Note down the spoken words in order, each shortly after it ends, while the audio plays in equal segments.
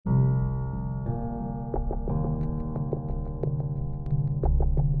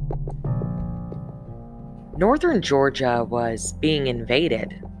Northern Georgia was being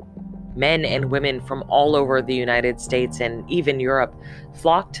invaded. Men and women from all over the United States and even Europe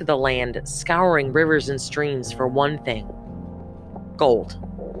flocked to the land, scouring rivers and streams for one thing: gold.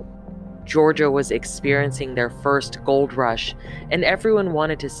 Georgia was experiencing their first gold rush, and everyone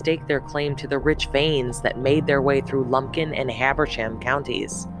wanted to stake their claim to the rich veins that made their way through Lumpkin and Habersham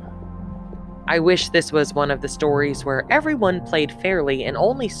counties. I wish this was one of the stories where everyone played fairly and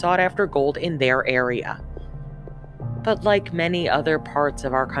only sought after gold in their area. But like many other parts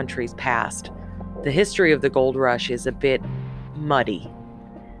of our country's past, the history of the gold rush is a bit muddy.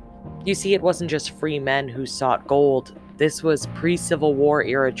 You see, it wasn't just free men who sought gold. This was pre-Civil War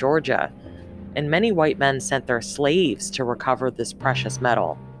era Georgia, and many white men sent their slaves to recover this precious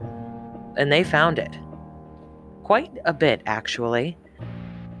metal. And they found it. Quite a bit, actually.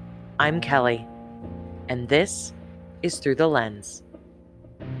 I'm Kelly, and this is Through the Lens.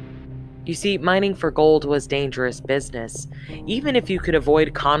 You see, mining for gold was dangerous business. Even if you could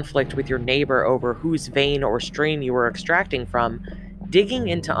avoid conflict with your neighbor over whose vein or stream you were extracting from, digging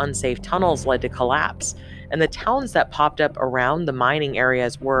into unsafe tunnels led to collapse, and the towns that popped up around the mining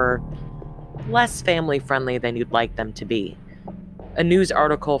areas were less family-friendly than you'd like them to be. A news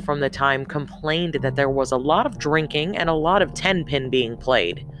article from the time complained that there was a lot of drinking and a lot of 10-pin being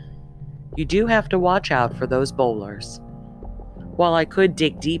played. You do have to watch out for those bowlers. While I could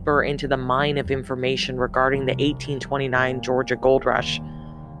dig deeper into the mine of information regarding the 1829 Georgia Gold Rush,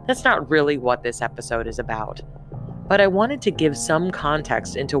 that's not really what this episode is about. But I wanted to give some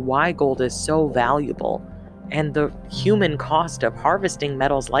context into why gold is so valuable and the human cost of harvesting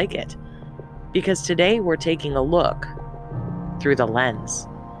metals like it. Because today we're taking a look through the lens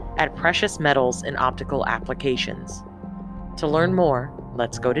at precious metals and optical applications. To learn more,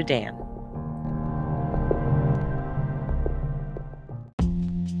 let's go to Dan.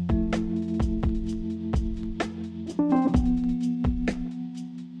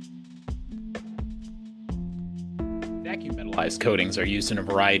 Vacuum metallized coatings are used in a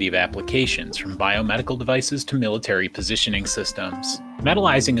variety of applications, from biomedical devices to military positioning systems.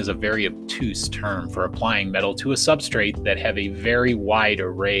 Metallizing is a very obtuse term for applying metal to a substrate that have a very wide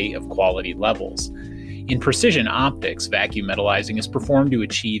array of quality levels. In precision optics, vacuum metallizing is performed to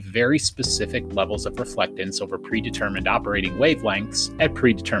achieve very specific levels of reflectance over predetermined operating wavelengths at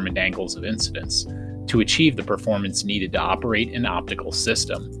predetermined angles of incidence to achieve the performance needed to operate an optical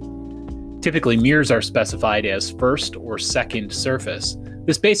system. Typically, mirrors are specified as first or second surface.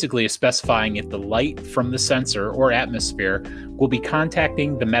 This basically is specifying if the light from the sensor or atmosphere will be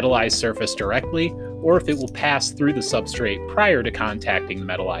contacting the metallized surface directly, or if it will pass through the substrate prior to contacting the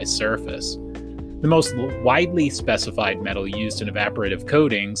metallized surface. The most widely specified metal used in evaporative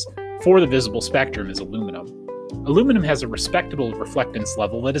coatings for the visible spectrum is aluminum. Aluminum has a respectable reflectance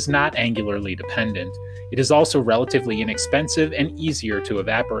level that is not angularly dependent. It is also relatively inexpensive and easier to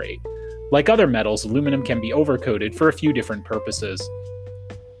evaporate. Like other metals, aluminum can be overcoated for a few different purposes.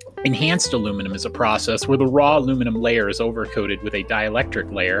 Enhanced aluminum is a process where the raw aluminum layer is overcoated with a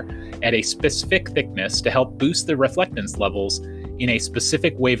dielectric layer at a specific thickness to help boost the reflectance levels in a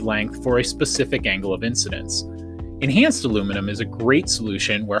specific wavelength for a specific angle of incidence. Enhanced aluminum is a great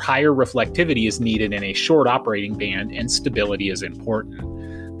solution where higher reflectivity is needed in a short operating band and stability is important.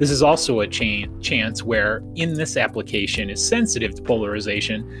 This is also a chance where, in this application is sensitive to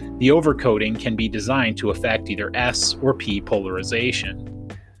polarization, the overcoating can be designed to affect either S or P polarization.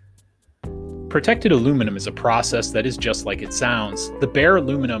 Protected aluminum is a process that is just like it sounds. The bare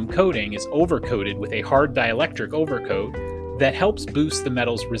aluminum coating is overcoated with a hard dielectric overcoat that helps boost the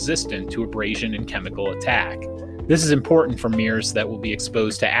metal's resistance to abrasion and chemical attack. This is important for mirrors that will be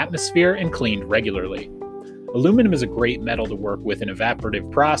exposed to atmosphere and cleaned regularly. Aluminum is a great metal to work with in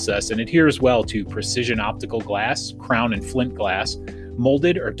evaporative process and adheres well to precision optical glass, crown and flint glass,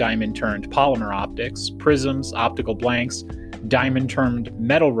 molded or diamond-turned polymer optics, prisms, optical blanks, diamond-turned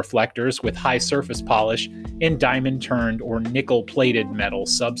metal reflectors with high surface polish, and diamond-turned or nickel-plated metal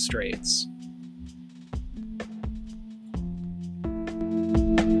substrates.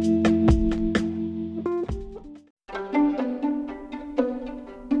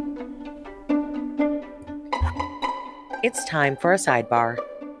 It's time for a sidebar.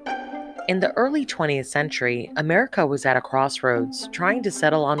 In the early 20th century, America was at a crossroads, trying to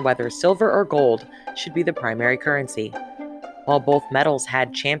settle on whether silver or gold should be the primary currency. While both metals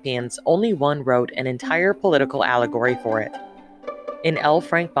had champions, only one wrote an entire political allegory for it. In L.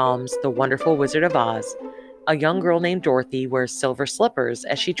 Frank Baum's The Wonderful Wizard of Oz, a young girl named Dorothy wears silver slippers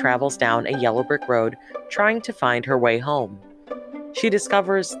as she travels down a yellow brick road, trying to find her way home. She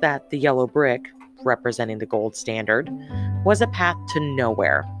discovers that the yellow brick, representing the gold standard, was a path to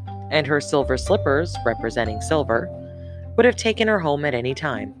nowhere, and her silver slippers, representing silver, would have taken her home at any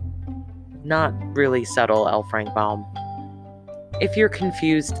time. Not really subtle, L. Frank Baum. If you're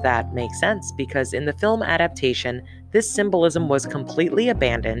confused, that makes sense, because in the film adaptation, this symbolism was completely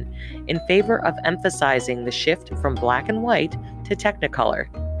abandoned in favor of emphasizing the shift from black and white to Technicolor.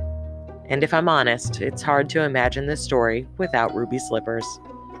 And if I'm honest, it's hard to imagine this story without ruby slippers.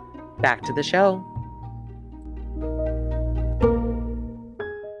 Back to the show.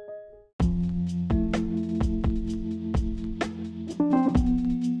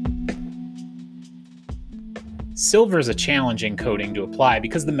 Silver is a challenging coating to apply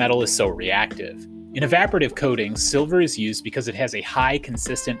because the metal is so reactive. In evaporative coatings, silver is used because it has a high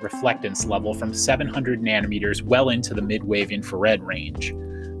consistent reflectance level from 700 nanometers well into the mid-wave infrared range.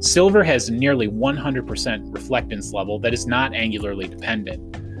 Silver has nearly 100% reflectance level that is not angularly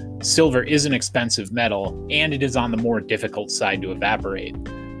dependent. Silver is an expensive metal, and it is on the more difficult side to evaporate.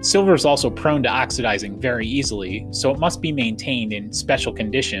 Silver is also prone to oxidizing very easily, so it must be maintained in special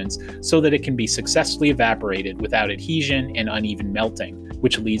conditions so that it can be successfully evaporated without adhesion and uneven melting,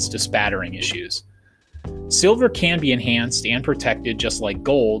 which leads to spattering issues. Silver can be enhanced and protected just like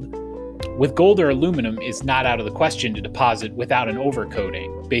gold. With gold or aluminum, it's not out of the question to deposit without an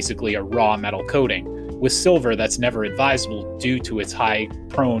overcoating, basically a raw metal coating. With silver, that's never advisable due to its high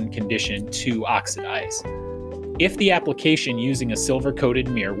prone condition to oxidize. If the application using a silver-coated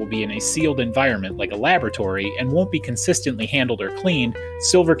mirror will be in a sealed environment like a laboratory and won't be consistently handled or cleaned,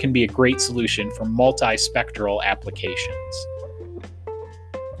 silver can be a great solution for multispectral applications.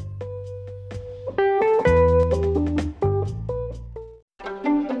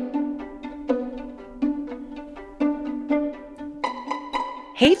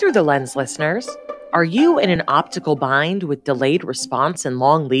 Hey Through the Lens listeners, are you in an optical bind with delayed response and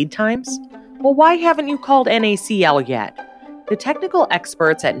long lead times? Well, why haven't you called NACL yet? The technical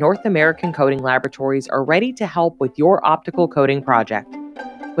experts at North American Coating Laboratories are ready to help with your optical coating project.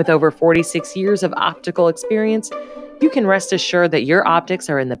 With over 46 years of optical experience, you can rest assured that your optics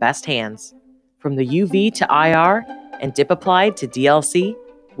are in the best hands. From the UV to IR and dip applied to DLC,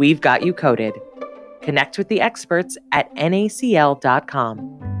 we've got you coated. Connect with the experts at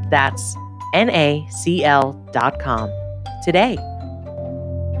nacl.com. That's nacl.com today.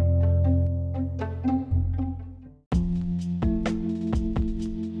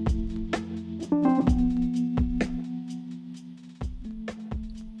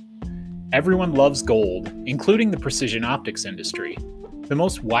 Everyone loves gold, including the precision optics industry. The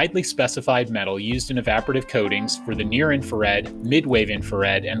most widely specified metal used in evaporative coatings for the near-infrared, mid-wave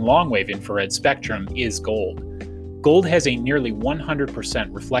infrared, and long-wave infrared spectrum is gold. Gold has a nearly 100%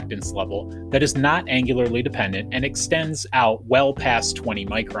 reflectance level that is not angularly dependent and extends out well past 20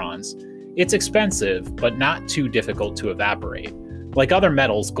 microns. It's expensive, but not too difficult to evaporate. Like other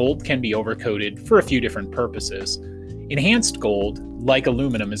metals, gold can be overcoated for a few different purposes. Enhanced gold, like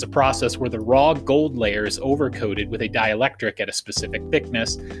aluminum, is a process where the raw gold layer is overcoated with a dielectric at a specific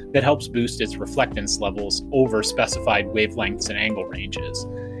thickness that helps boost its reflectance levels over specified wavelengths and angle ranges.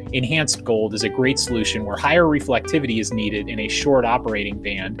 Enhanced gold is a great solution where higher reflectivity is needed in a short operating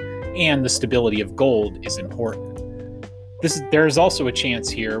band, and the stability of gold is important. There is also a chance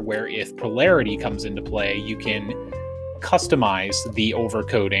here where if polarity comes into play, you can customize the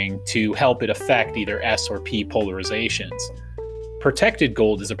overcoating to help it affect either S or P polarizations. Protected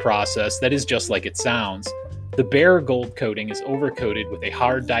gold is a process that is just like it sounds. The bare gold coating is overcoated with a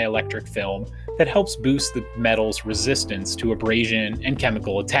hard dielectric film that helps boost the metal's resistance to abrasion and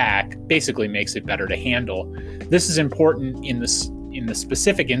chemical attack, basically makes it better to handle. This is important in the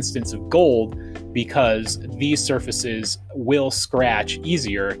specific instance of gold because these surfaces will scratch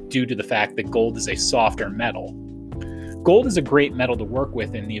easier due to the fact that gold is a softer metal. Gold is a great metal to work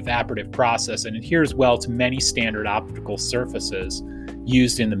with in the evaporative process and adheres well to many standard optical surfaces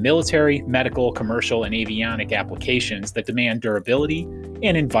used in the military, medical, commercial, and avionic applications that demand durability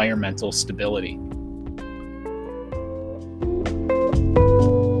and environmental stability.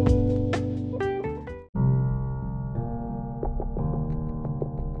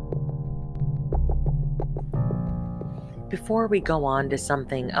 Before we go on to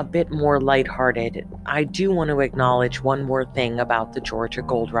something a bit more lighthearted, I do want to acknowledge one more thing about the Georgia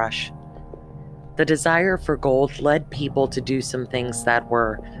Gold Rush. The desire for gold led people to do some things that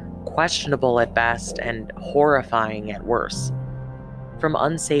were questionable at best and horrifying at worst. From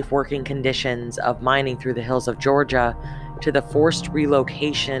unsafe working conditions of mining through the hills of Georgia to the forced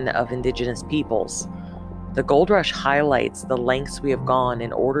relocation of indigenous peoples, the gold rush highlights the lengths we have gone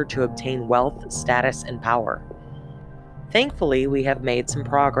in order to obtain wealth, status, and power. Thankfully, we have made some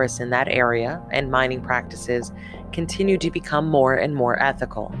progress in that area, and mining practices continue to become more and more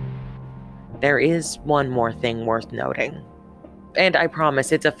ethical. There is one more thing worth noting. And I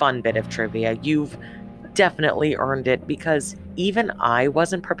promise it's a fun bit of trivia. You've definitely earned it because even I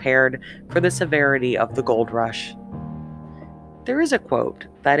wasn't prepared for the severity of the gold rush. There is a quote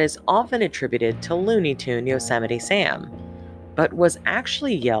that is often attributed to Looney Tune Yosemite Sam, but was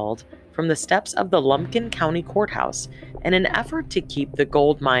actually yelled from the steps of the Lumpkin County Courthouse in an effort to keep the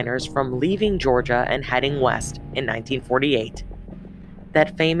gold miners from leaving Georgia and heading west in 1948.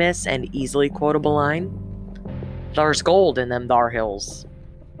 That famous and easily quotable line, "There's gold in them thar hills."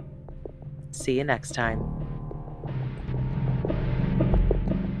 See you next time.